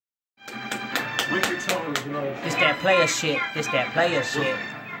This that player shit. This that player shit.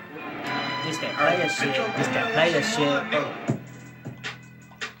 This that player shit. This that player shit.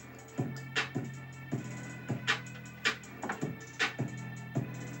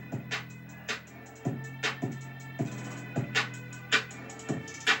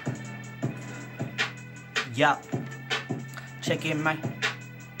 Yup. Check it, man.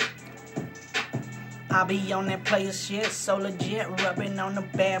 I be on that player shit, so legit. Rubbing on the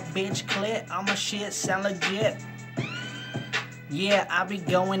bad bitch clit. All my shit sound legit. Yeah, I be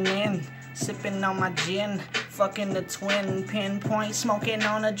going in, sipping on my gin, fucking the twin, pinpoint, smoking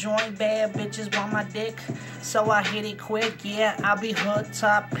on a joint. Bad bitches want my dick, so I hit it quick. Yeah, I be hood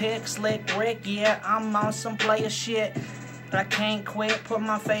top pick, slick Rick. Yeah, I'm on some player shit. I can't quit, put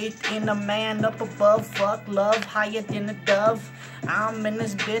my faith in the man up above. Fuck love, higher than a dove. I'm in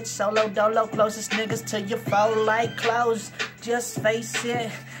this bitch, solo dolo, closest niggas to your foe like clothes. Just face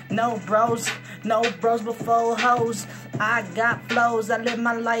it, no bros before hoes. I got flows, I live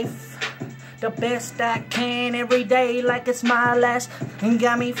my life the best I can every day like it's my last. And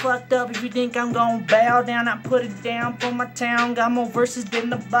got me fucked up if you think I'm gon' bow down. I put it down for my town, got more verses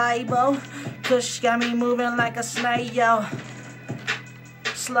than the Bible. Kush got me moving like a snake, yo.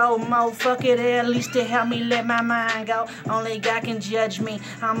 Slow-mo, fuck it, at least to help me let my mind go. Only God can judge me,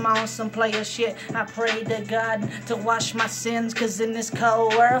 I'm on some player shit. I pray to God to wash my sins, cause in this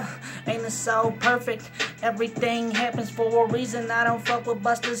cold world, ain't it so perfect? Everything happens for a reason, I don't fuck with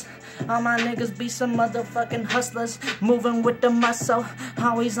busters. All my niggas be some motherfucking hustlers, moving with the muscle,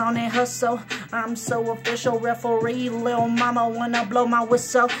 always on that hustle. I'm so official referee, lil' mama wanna blow my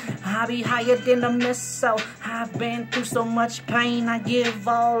whistle. I be higher than a missile, I've been through so much pain. I give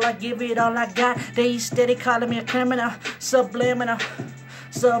it all I got. They steady calling me a criminal, subliminal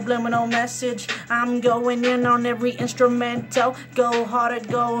message. I'm going in on every instrumental. Go hard or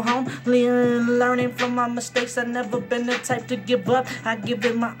go home. Learning from my mistakes. I've never been the type to give up. I give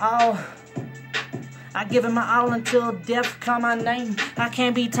it my all. I give it my all until death call my name. I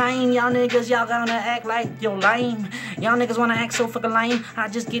can't be tamed. Y'all niggas, y'all gonna act like you're lame. Y'all niggas wanna act so fucking lame. I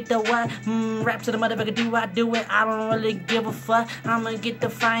just get the what? Rap to the motherfucker, do I do it? I don't really give a fuck. I'ma get the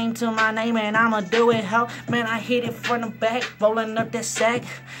fame to my name and I'ma do it, ho. Man, I hit it from the back, rolling up that sack.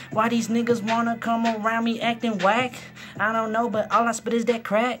 Why these niggas wanna come around me acting whack? I don't know, but all I spit is that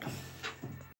crack.